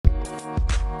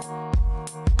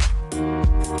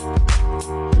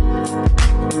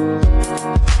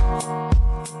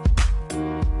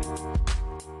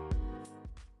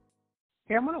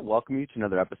to welcome you to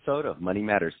another episode of Money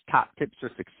Matters Top Tips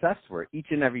for Success, where each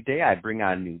and every day I bring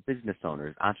on new business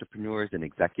owners, entrepreneurs, and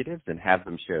executives and have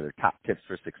them share their top tips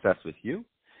for success with you.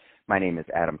 My name is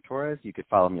Adam Torres. You can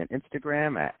follow me on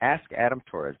Instagram at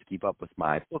AskAdamTorres to keep up with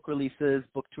my book releases,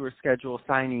 book tour schedule,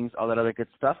 signings, all that other good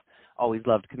stuff. Always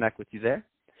love to connect with you there.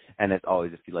 And as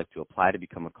always, if you'd like to apply to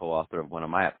become a co-author of one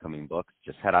of my upcoming books,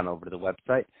 just head on over to the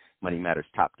website,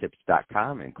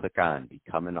 moneymatterstoptips.com, and click on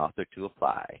Become an Author to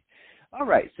apply. All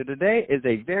right, so today is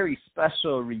a very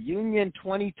special Reunion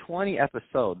 2020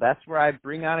 episode. That's where I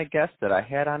bring on a guest that I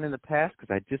had on in the past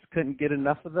because I just couldn't get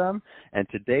enough of them. And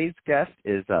today's guest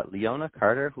is Leona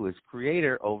Carter, who is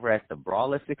creator over at The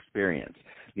Braless Experience.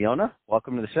 Leona,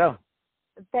 welcome to the show.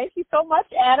 Thank you so much,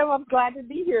 Adam. I'm glad to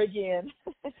be here again.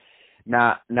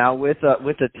 Now with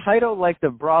a title like The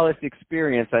Braless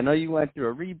Experience, I know you went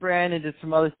through a rebrand and did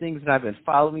some other things, and I've been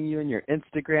following you on your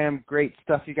Instagram. Great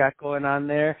stuff you got going on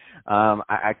there.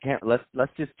 I can't.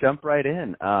 Let's just jump right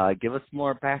in. Give us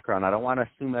more background. I don't want to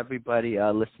assume everybody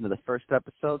listened to the first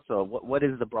episode. So what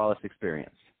is The Braless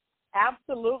Experience?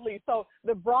 Absolutely. So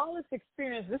the Braless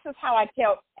Experience, this is how I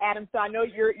tell Adam. So I know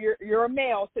you're a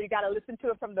male, so you got to listen to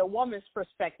it from the woman's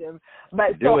perspective.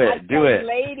 But do it.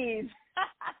 Ladies.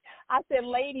 I said,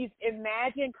 ladies,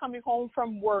 imagine coming home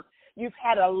from work. You've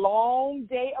had a long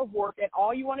day of work, and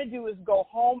all you want to do is go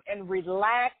home and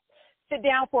relax, sit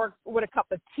down with a cup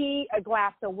of tea, a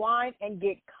glass of wine, and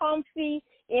get comfy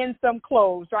in some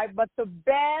clothes, right? But the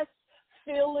best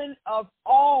feeling of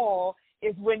all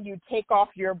is when you take off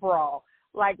your bra.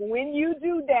 Like when you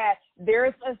do that,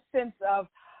 there's a sense of,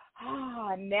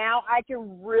 now I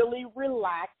can really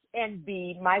relax and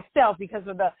be myself because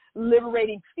of the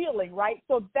liberating feeling, right?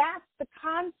 So that's the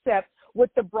concept with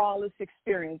the Braless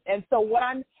Experience. And so what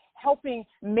I'm helping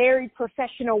married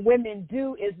professional women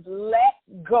do is let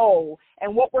go.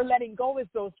 And what we're letting go is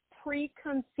those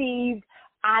preconceived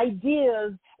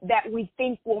ideas that we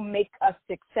think will make us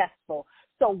successful.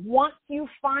 So once you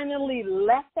finally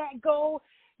let that go,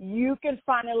 you can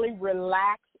finally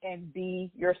relax and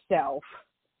be yourself.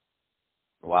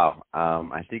 Wow,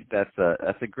 I think that's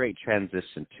a great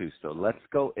transition too. So let's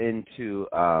go into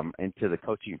the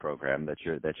coaching program that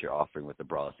you're offering with the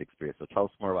Braless Experience. So tell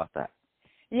us more about that.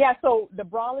 Yeah, so the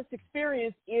Braless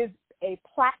Experience is a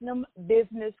platinum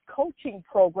business coaching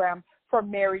program for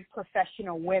married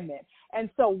professional women. And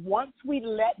so once we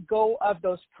let go of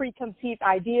those preconceived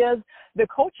ideas, the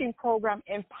coaching program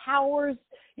empowers,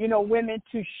 women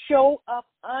to show up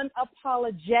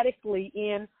unapologetically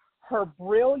in her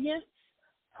brilliance,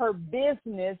 her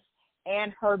business,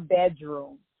 and her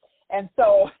bedroom. And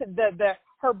so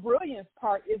her brilliance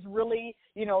part is really,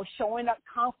 showing up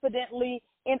confidently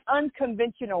in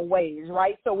unconventional ways,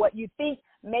 right? So what you think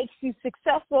makes you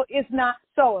successful is not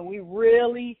so. And we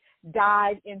really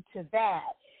dive into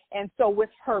that. And so with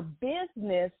her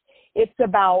business, it's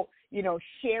about,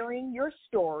 sharing your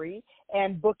story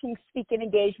and booking speaking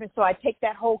engagements. So I take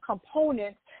that whole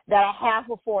component that I have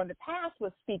before in the past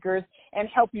with speakers and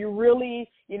help you really,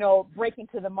 break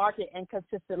into the market and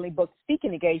consistently book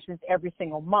speaking engagements every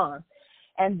single month.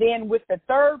 And then with the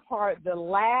third part, the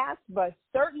last but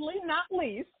certainly not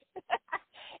least,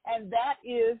 and that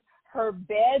is her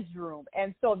bedroom.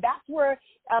 And so that's where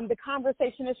the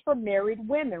conversation is for married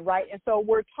women, right? And so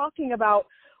we're talking about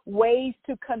ways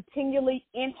to continually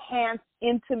enhance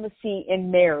intimacy in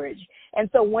marriage. And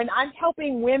so when I'm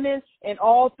helping women in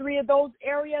all three of those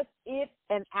areas, it's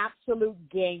an absolute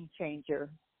game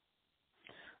changer.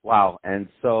 Wow. And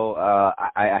so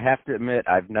I have to admit,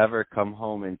 I've never come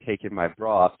home and taken my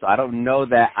bra off, so I don't know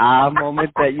that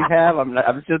moment that you have. I'm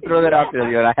just going to throw that out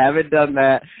there. I haven't done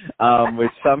that,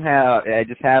 which somehow I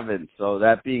just haven't. So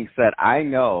that being said, I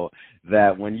know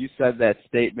that when you said that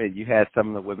statement, you had some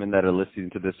of the women that are listening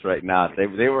to this right now.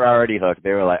 They were already hooked. They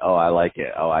were like, "Oh, I like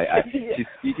it. Oh, she's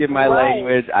speaking my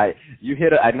language." I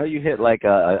know you hit like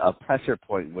a pressure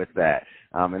point with that.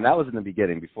 And that was in the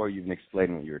beginning, before you even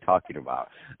explained what you were talking about.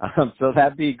 So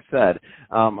that being said,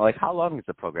 how long is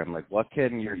the program? Like, what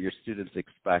can your students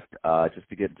expect? Just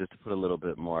to put a little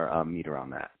bit more meat around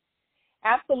that.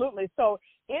 Absolutely. So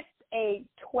it's a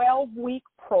 12-week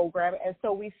program, and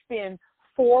so we spend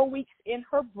 4 weeks in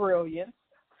her brilliance,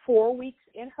 4 weeks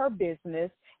in her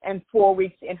business, and 4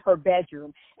 weeks in her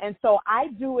bedroom. And so I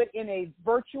do it in a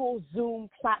virtual Zoom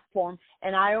platform,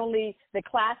 and the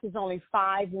class is only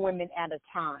 5 women at a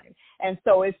time. And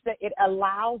so it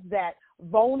allows that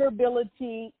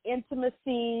vulnerability,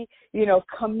 intimacy,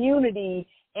 community,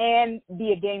 and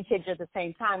be a game changer at the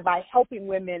same time by helping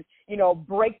women,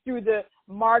 break through the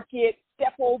market,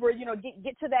 step over,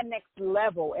 get to that next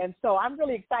level. And so I'm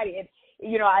really excited.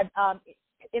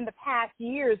 in the past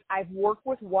years, I've worked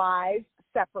with wives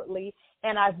separately,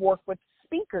 and I've worked with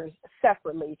speakers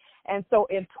separately. And so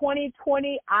in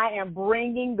 2020, I am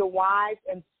bringing the wives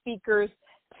and speakers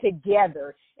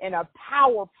together in a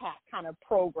power pack kind of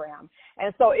program.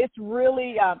 And so it's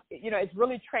really, it's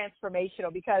really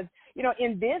transformational because,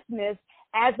 in business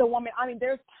as a woman, I mean,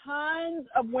 there's tons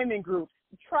of women groups.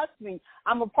 Trust me,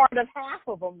 I'm a part of half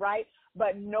of them, right?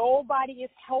 But nobody is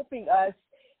helping us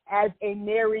as a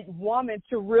married woman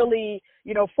to really,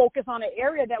 focus on an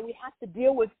area that we have to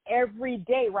deal with every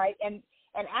day, right? And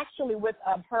actually with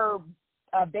her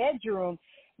bedroom,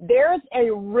 there's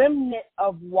a remnant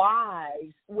of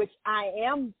wives, which I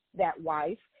am that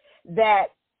wife, that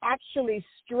actually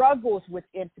struggles with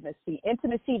intimacy.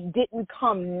 Intimacy didn't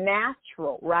come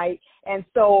natural, right? And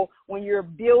so when you're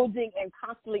building and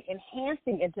constantly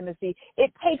enhancing intimacy,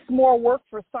 it takes more work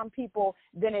for some people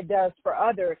than it does for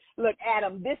others. Look,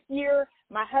 Adam, this year,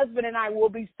 my husband and I will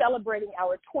be celebrating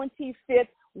our 25th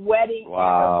wedding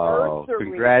anniversary.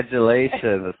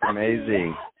 Congratulations. That's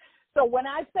amazing. Yeah. So when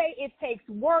I say it takes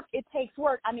work, it takes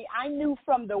work. I mean, I knew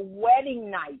from the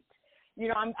wedding night,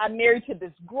 I'm married to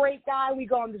this great guy. We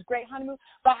go on this great honeymoon.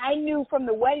 But I knew from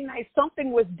the wedding night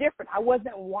something was different. I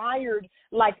wasn't wired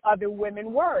like other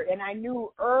women were. And I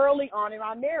knew early on in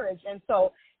our marriage. And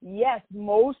so, yes,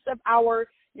 most of our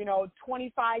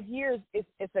 25 years,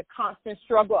 it's a constant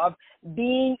struggle of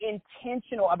being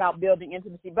intentional about building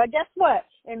intimacy. But guess what?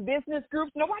 In business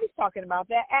groups, nobody's talking about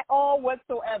that at all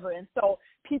whatsoever. And so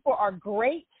people are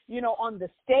great, on the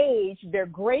stage. They're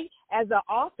great as an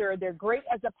author. They're great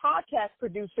as a podcast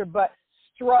producer, but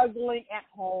struggling at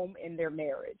home in their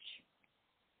marriage.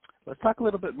 Let's talk a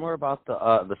little bit more about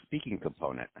the speaking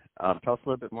component. Tell us a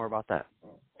little bit more about that.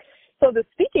 So the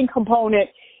speaking component,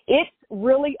 it's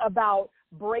really about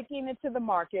breaking into the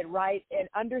market, right, and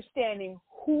understanding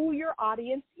who your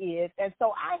audience is. And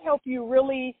so I help you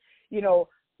really, go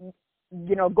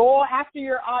after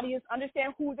your audience,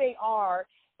 understand who they are,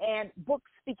 and book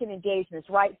speaking engagements,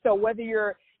 right? So whether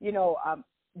you're,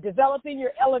 developing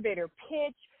your elevator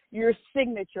pitch, your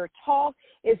signature talk,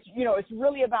 it's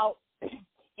really about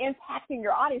impacting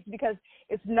your audience, because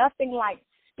it's nothing like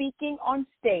speaking on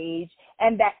stage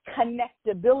and that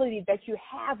connectability that you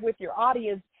have with your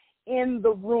audience in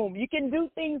the room. You can do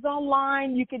things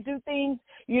online, you can do things,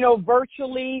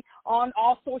 virtually on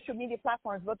all social media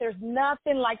platforms, but there's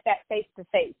nothing like that face to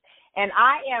face. And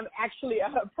I am actually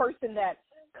a person that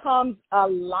comes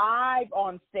alive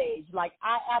on stage. Like,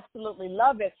 I absolutely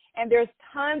love it. And there's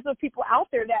tons of people out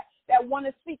there that want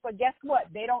to speak, but guess what?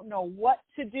 They don't know what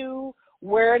to do,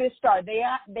 where to start. They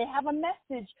have a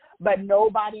message, but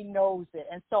nobody knows it.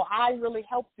 And so I really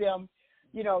help them,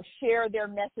 share their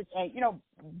message and,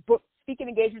 book speaking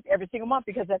engagements every single month,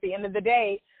 because at the end of the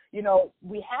day,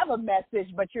 we have a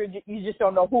message, but you just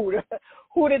don't know who to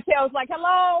tell. It's like,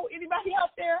 hello, anybody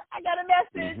out there? I got a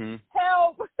message,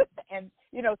 help. And,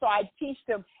 so I teach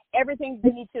them everything they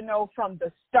need to know from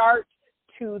the start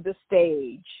to the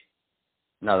stage.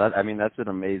 No, that's an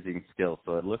amazing skill.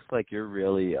 So it looks like you're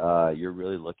really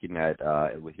looking at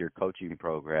with your coaching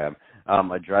program,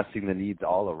 addressing the needs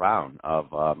all around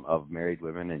of married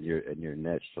women in your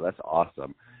niche. So that's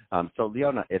awesome. So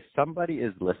Leona, if somebody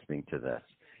is listening to this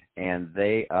and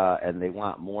they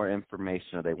want more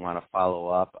information or they want to follow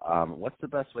up, what's the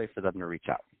best way for them to reach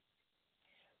out?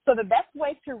 So the best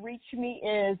way to reach me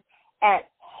is at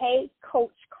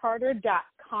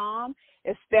heycoachcarter.com.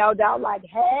 It's spelled out like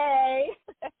hey,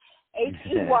 Hey,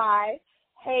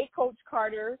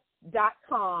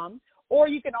 heycoachcarter.com. Or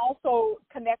you can also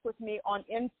connect with me on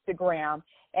Instagram,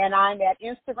 and I'm at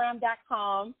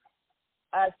instagram.com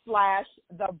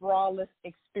 /the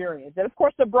Experience. And of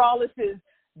course, the Braless is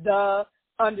the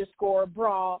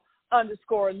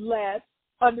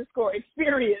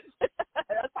 _bra_less_experience.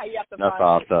 That's how you have to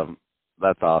find it.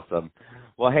 That's awesome.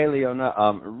 Well, hey, Leona,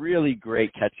 really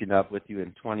great catching up with you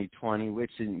in 2020.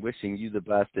 Wishing you the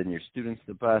best and your students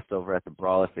the best over at the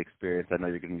Braless Experience. I know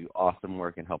you're going to do awesome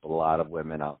work and help a lot of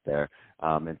women out there.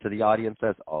 And to the audience,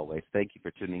 as always, thank you for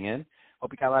tuning in.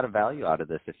 Hope you got a lot of value out of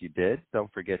this. If you did,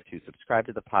 don't forget to subscribe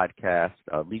to the podcast,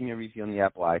 leave me a review on the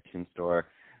Apple iTunes Store,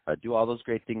 do all those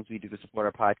great things we do to support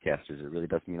our podcasters. It really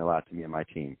does mean a lot to me and my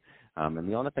team. And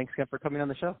Leona, thanks again for coming on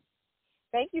the show.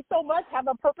 Thank you so much. Have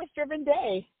a purpose-driven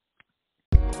day.